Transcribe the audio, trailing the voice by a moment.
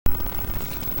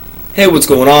Hey, what's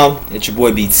going on? It's your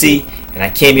boy BT, and I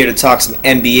came here to talk some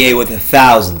NBA with the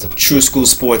thousands of True School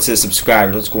Sports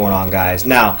subscribers. What's going on, guys?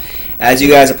 Now, as you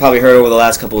guys have probably heard over the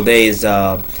last couple of days,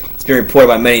 it's been reported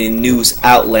by many news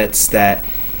outlets that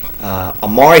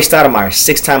Amare Stoudemeire,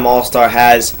 six-time All-Star,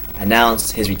 has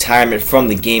announced his retirement from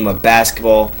the game of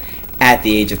basketball at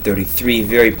the age of 33.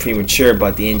 Very premature,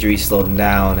 but the injury slowed him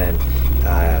down, and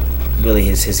really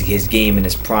his game in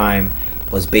his prime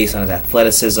was based on his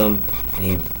athleticism, and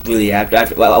he really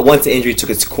once the injury took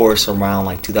its course around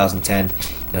like 2010,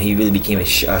 he really became a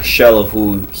shell of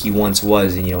who he once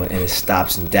was, and in his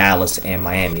stops in Dallas and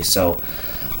Miami. So,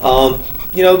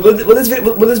 what this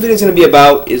video is going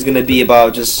to be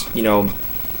about just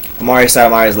Amare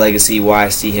Stoudemeire's legacy, why I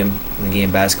see him in the game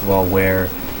of basketball, where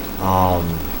how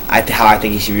I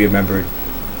think he should be remembered.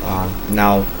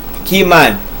 Now, keep in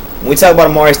mind, when we talk about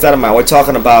Amare Stoudemeire, we're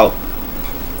talking about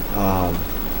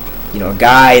a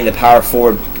guy in the power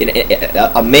forward,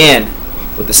 a man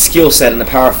with the skill set in the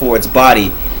power forward's body,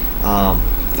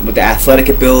 with the athletic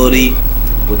ability,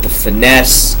 with the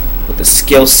finesse, with the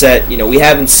skill set. We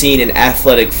haven't seen an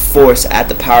athletic force at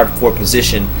the power forward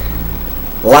position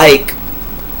like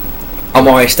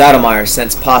Amare Stoudemeire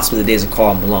since possibly the days of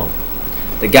Karl Malone.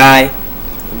 The guy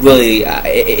really,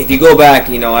 if you go back,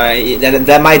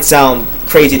 that might sound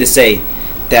crazy to say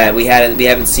that we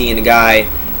haven't seen a guy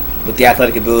with the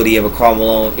athletic ability of a Karl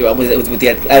Malone, with the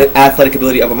athletic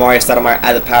ability of Amare Stoudemeire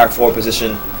at the power forward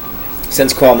position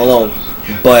since Karl Malone.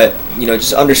 But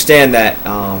just understand that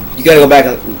you got to go back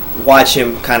and watch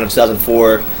him kind of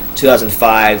 2004,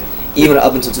 2005, even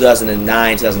up until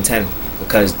 2009, 2010,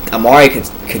 because Amare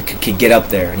could get up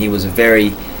there, and he was a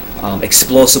very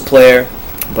explosive player,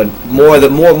 but more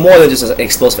than just an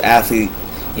explosive athlete.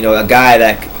 A guy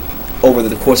that over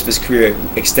the course of his career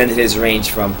extended his range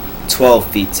from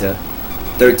 12 feet to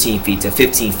 13 feet to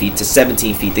 15 feet to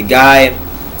 17 feet. The guy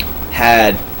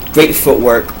had great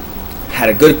footwork, had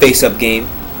a good face-up game,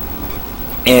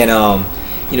 and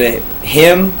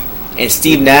him and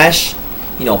Steve Nash,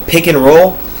 pick and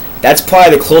roll. That's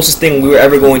probably the closest thing we were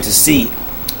ever going to see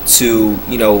to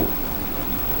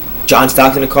John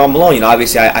Stockton and Karl Malone.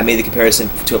 Obviously I made the comparison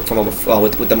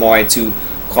with Amare to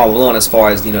Karl Malone as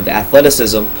far as the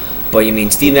athleticism, but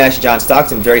Steve Nash and John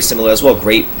Stockton very similar as well.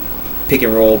 Great pick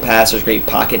and roll passers, great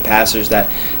pocket passers that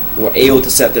were able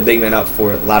to set the big man up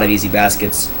for a lot of easy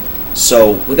baskets.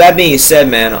 So with that being said,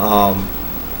 man,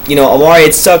 Amare,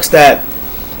 it sucks that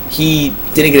he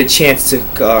didn't get a chance to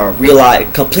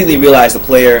completely realize the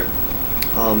player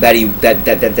that he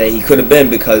could have been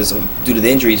due to the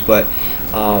injuries. But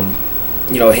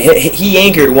he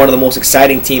anchored one of the most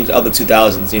exciting teams of the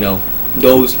 2000s.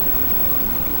 Those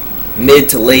mid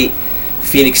to late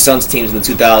Phoenix Suns teams in the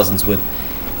 2000s with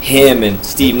him and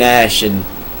Steve Nash and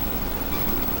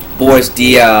Boris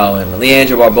Diaw and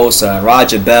Leandro Barbosa and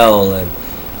Roger Bell and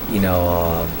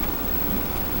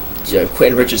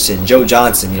Quentin Richardson, Joe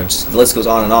Johnson. Just the list goes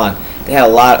on and on. They had a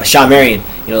lot. Sean Marion.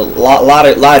 A lot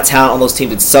of talent on those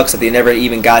teams. It sucks that they never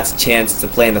even got a chance to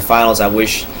play in the finals.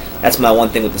 That's my one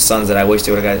thing with the Suns, that I wish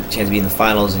they would have got a chance to be in the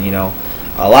finals. And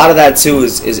a lot of that too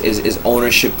is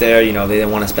ownership there. They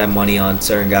didn't want to spend money on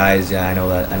certain guys. Yeah, I know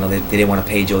that. I know they didn't want to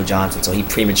pay Joe Johnson, so he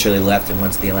prematurely left and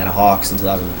went to the Atlanta Hawks in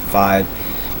 2005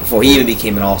 before he even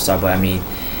became an All-Star. But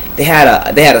they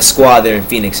had a squad there in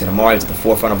Phoenix, and Amare was at the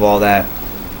forefront of all that.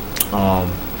 I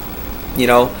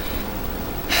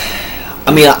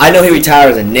know he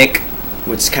retired as a Knick,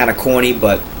 which is kind of corny,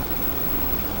 but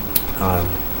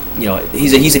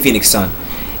he's a Phoenix Sun,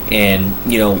 and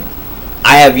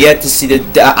I have yet to see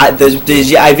I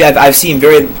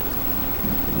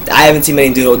haven't seen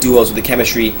many duos with the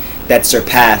chemistry that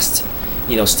surpassed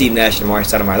Steve Nash and Amare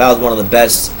Stoudemeire. That was one of the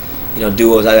best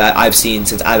duos I've seen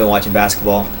since I've been watching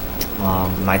basketball,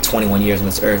 my 21 years on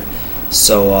this earth.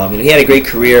 So he had a great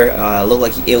career.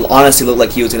 It honestly looked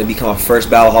like he was going to become a first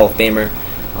ballot Hall of Famer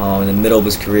in the middle of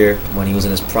his career when he was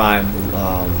in his prime.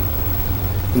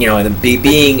 And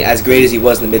being as great as he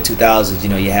was in the mid 2000s,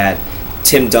 you had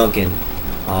Tim Duncan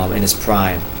in his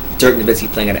prime, Dirk Nowitzki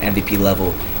playing at an MVP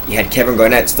level. You had Kevin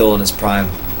Garnett still in his prime.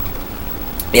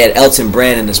 You had Elton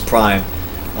Brand in his prime.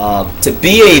 To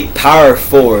be a power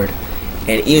forward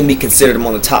and even be considered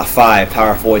among the top 5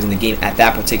 power forwards in the game at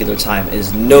that particular time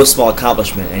is no small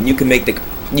accomplishment. And you can make the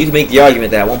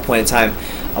argument that at one point in time,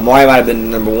 Amare might have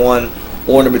been number 1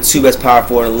 or number 2 best power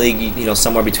forward in the league.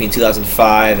 Somewhere between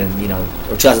 2005 and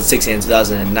or 2006 and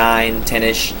 2009,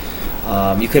 10ish.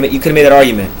 You could have made that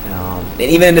argument. And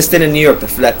even in the stint in New York,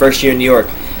 that first year in New York,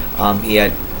 he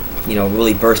had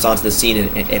really burst onto the scene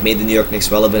and made the New York Knicks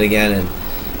relevant again.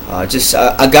 And just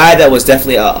a guy that was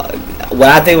definitely when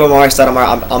I think of Amare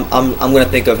Stoudemeire, I'm going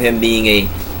to think of him being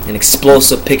an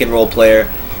explosive pick and roll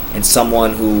player, and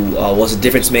someone who was a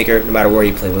difference maker no matter where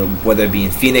he played, whether it be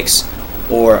in Phoenix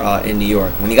or in New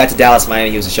York. When he got to Dallas,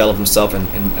 Miami, he was a shell of himself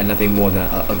and nothing more than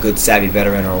a good, savvy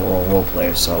veteran or a role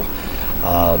player. So,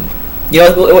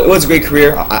 it was a great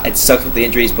career. It sucked with the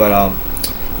injuries, but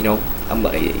I'm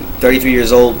 33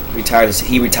 years old.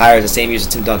 He retires the same year as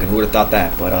Tim Duncan. Who would have thought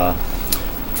that? But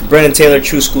for Brendan Taylor,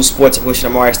 True School Sports, I'm wishing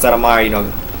Amare Stoudemeire,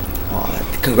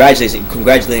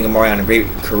 congratulating Amare on a great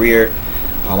career.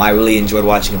 I really enjoyed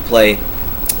watching him play,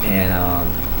 and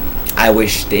I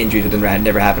wish the injury would have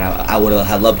never happened. I would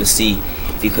have loved to see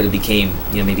if he could have became,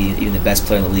 maybe even the best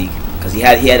player in the league, because he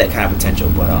had that kind of potential.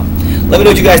 But let me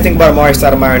know what you guys think about Amare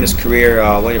Stoudemeire in his career.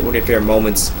 What are your favorite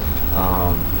moments?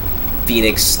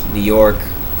 Phoenix, New York,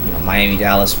 Miami,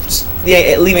 Dallas. Just,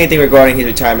 leave anything regarding his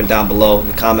retirement down below in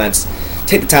the comments.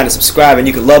 Take the time to subscribe, and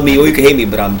you can love me or you can hate me,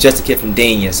 but I'm just a kid from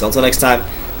Dania. So until next time,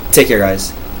 take care,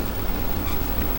 guys.